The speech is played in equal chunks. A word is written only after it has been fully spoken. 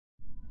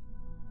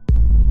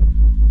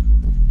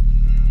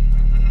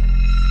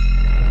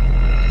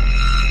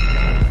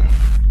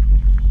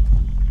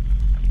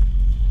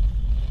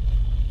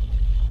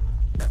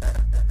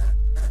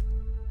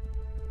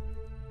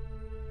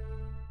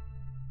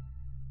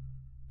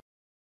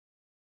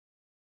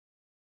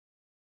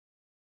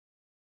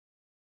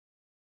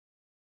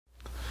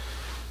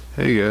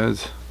Hey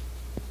guys,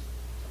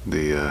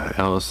 the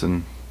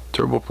Allison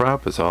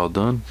turboprop is all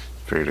done.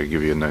 Figured I'd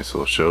give you a nice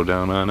little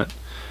showdown on it.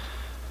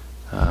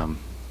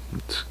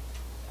 It's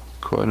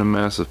quite a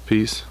massive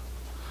piece.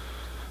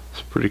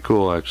 It's pretty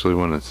cool actually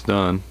when it's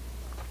done.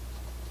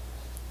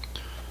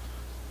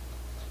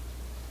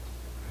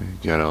 You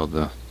got all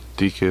the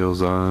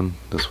decals on.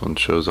 This one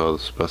shows all the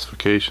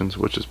specifications,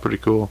 which is pretty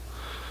cool.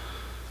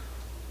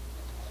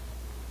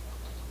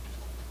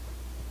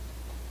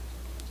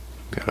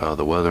 Got all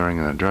the weathering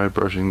and the dry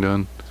brushing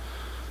done.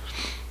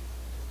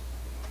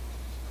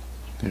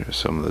 Here's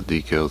some of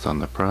the decals on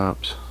the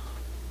props.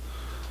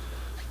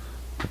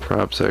 The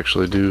props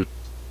actually do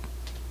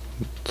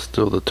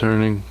still the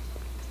turning.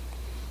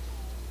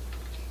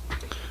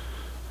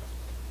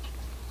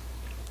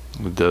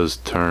 It does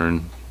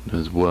turn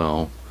as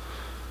well,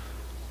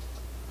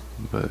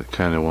 but it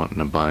kind of wanting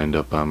to bind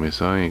up on me,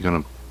 so I ain't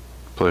gonna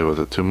play with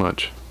it too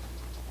much.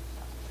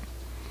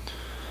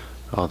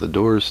 All the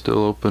doors still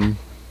open.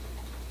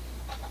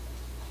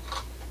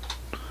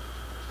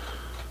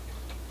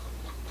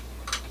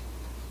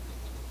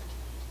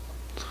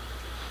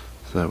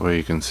 So that way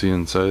you can see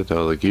inside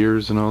all the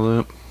gears and all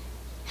that.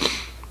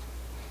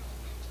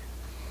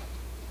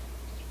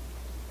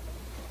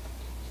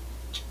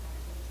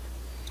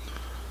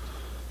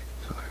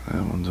 So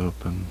that one's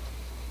open.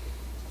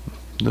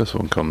 This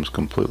one comes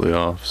completely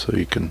off, so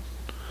you can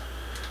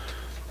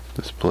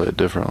display it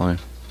differently.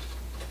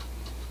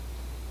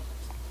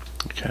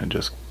 It kind of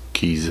just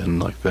keys in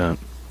like that.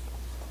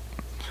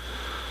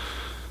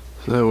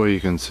 So that way you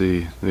can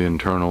see the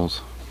internals.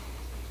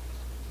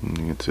 And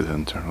you can see the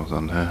internals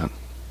on that.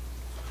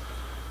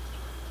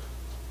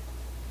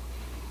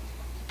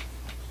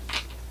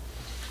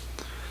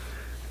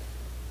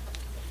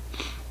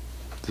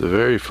 It's a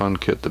very fun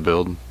kit to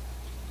build.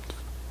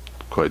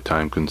 Quite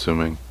time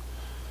consuming.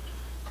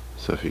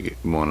 So if you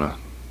want to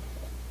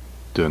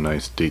do a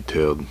nice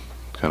detailed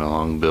kind of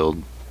long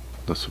build,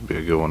 this would be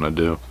a good one to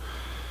do.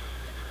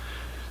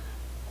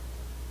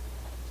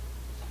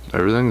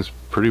 Everything's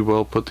pretty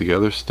well put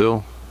together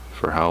still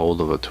for how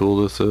old of a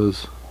tool this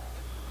is.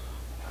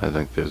 I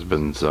think there's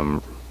been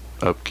some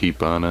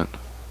upkeep on it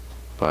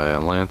by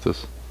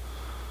Atlantis,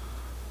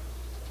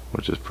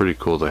 which is pretty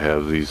cool to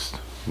have these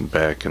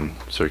back in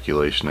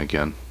circulation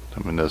again.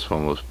 I mean, this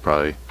one was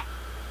probably,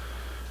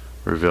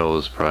 Revell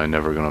was probably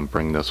never going to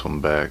bring this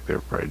one back. They're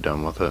probably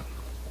done with it.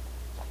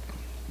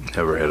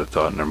 Never had a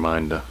thought in their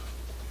mind to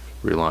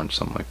relaunch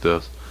something like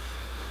this.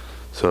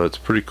 So it's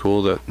pretty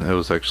cool that it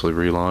was actually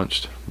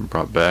relaunched and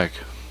brought back.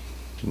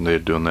 And they're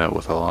doing that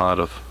with a lot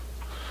of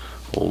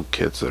old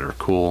kits that are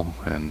cool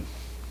and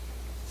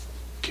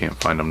can't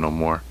find them no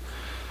more.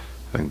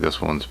 I think this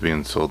one's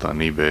being sold on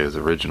eBay as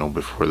original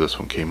before this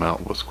one came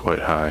out, was quite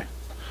high.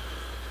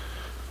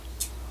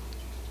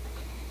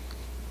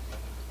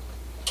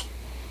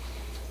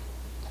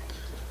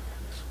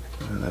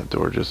 And that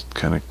door just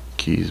kind of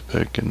keys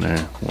back in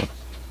there.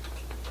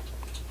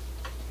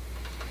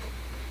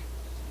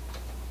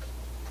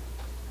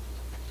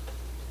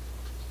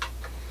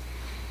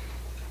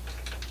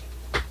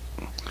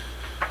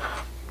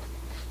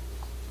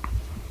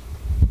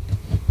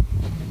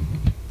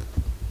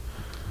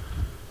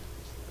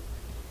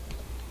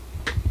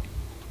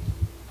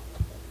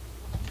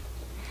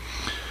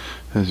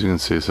 As you can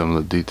see, some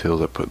of the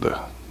details, I put the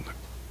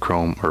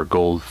chrome or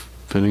gold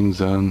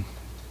fittings on.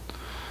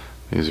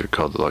 These are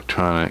called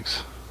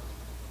electronics,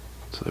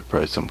 so they're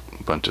probably some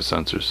bunch of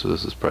sensors. So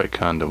this is probably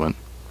conduit.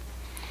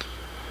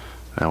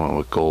 I went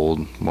with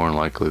gold. More than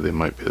likely they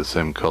might be the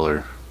same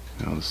color,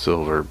 you know, the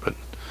silver, but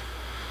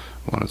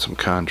wanted some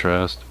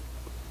contrast.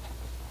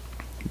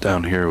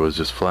 Down here was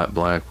just flat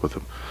black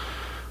with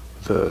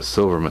a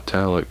silver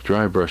metallic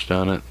dry brushed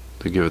on it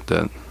to give it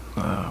that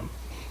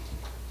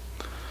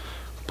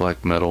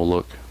black metal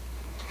look.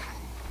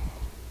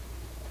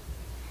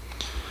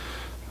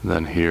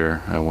 Then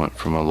here I went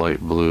from a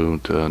light blue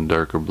to a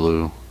darker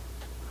blue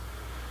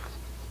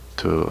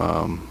to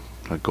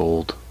a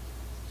gold,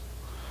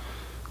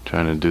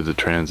 trying to do the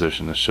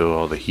transition to show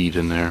all the heat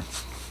in there.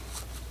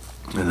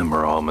 And then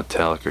we're all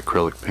metallic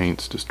acrylic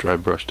paints just dry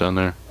brushed on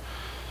there.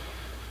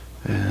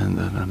 And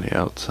then on the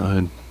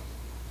outside,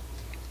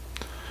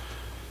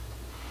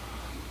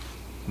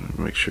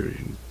 make sure you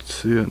can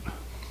see it.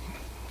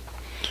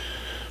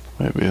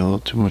 Might be a little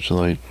too much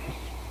light.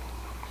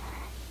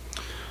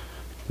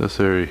 This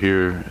area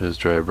here is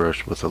dry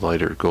brushed with a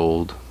lighter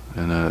gold,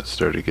 and then it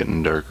started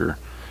getting darker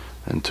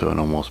into an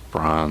almost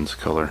bronze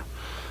color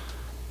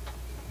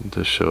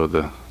to show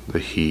the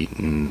heat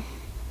and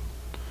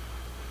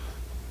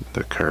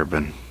the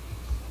carbon.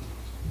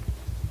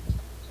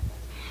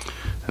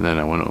 And then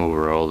I went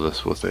over all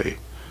this with a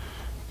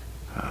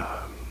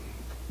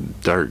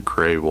dark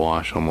gray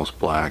wash, almost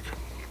black.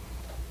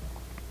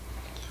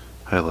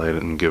 Highlight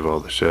it and give all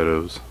the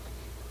shadows.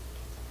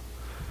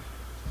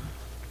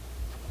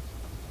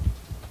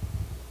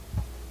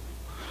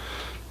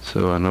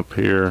 So and up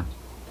here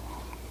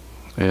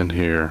and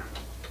here,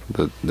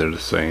 they're the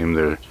same.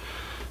 They're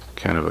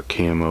kind of a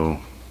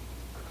camo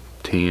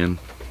tan.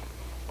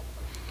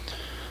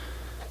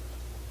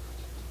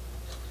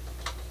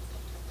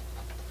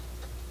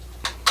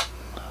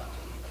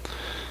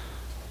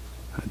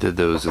 did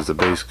those as a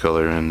base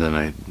color, and then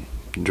I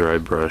dry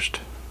brushed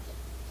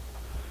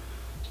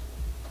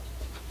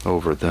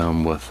over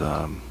them with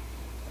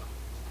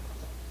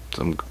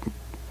some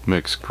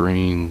mixed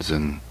greens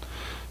and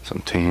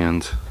some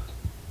tans.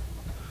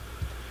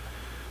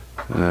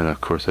 And then of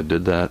course I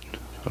did that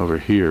over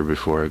here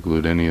before I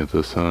glued any of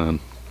this on,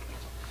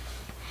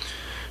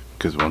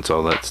 because once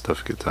all that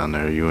stuff gets on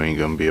there, you ain't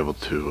gonna be able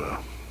to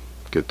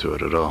get to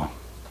it at all.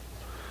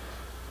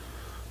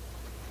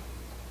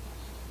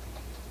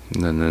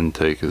 And then the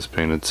intake is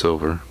painted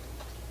silver.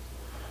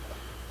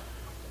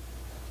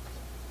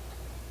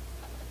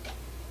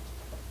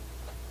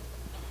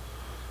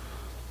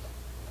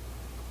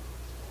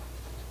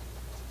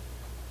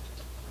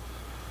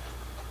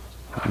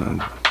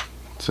 And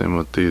same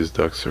with these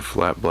ducks, are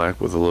flat black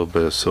with a little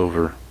bit of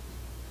silver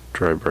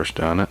dry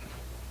brushed on it.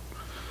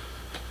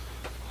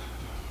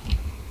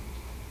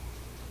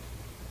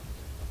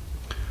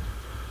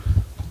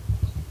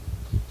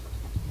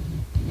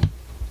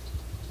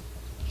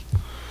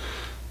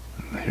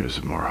 And here's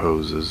some more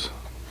hoses.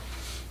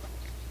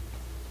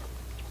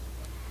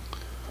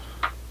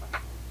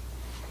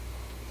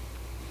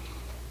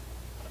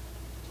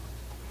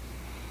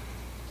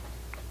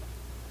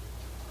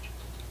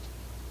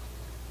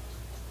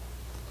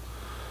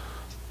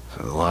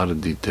 A lot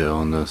of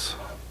detail in this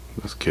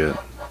kit.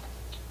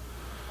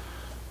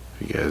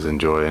 If you guys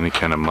enjoy any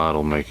kind of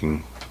model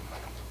making,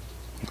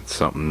 it's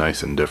something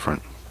nice and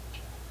different.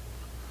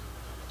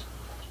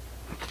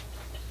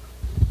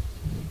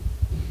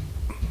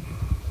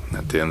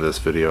 At the end of this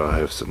video, I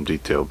have some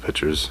detailed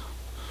pictures,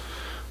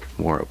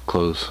 more up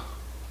close.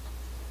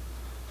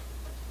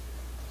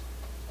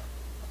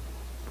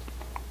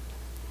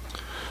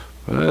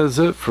 But that is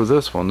it for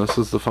this one. This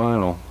is the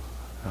final.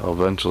 I'll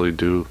eventually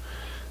do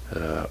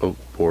oak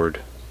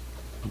board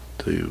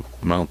to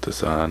mount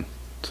this on,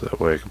 so that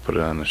way I can put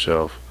it on the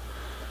shelf.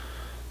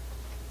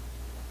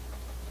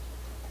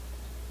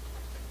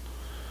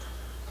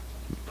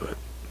 But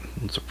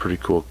it's a pretty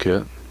cool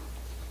kit.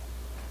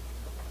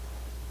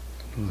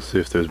 Let's see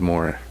if there's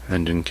more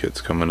engine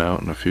kits coming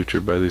out in the future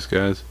by these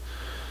guys.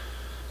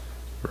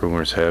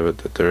 Rumors have it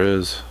that there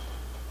is.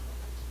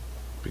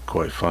 Be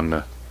quite fun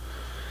to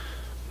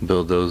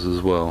build those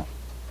as well.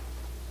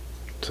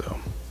 So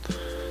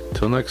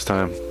till next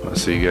time, I'll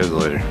see you guys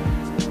later.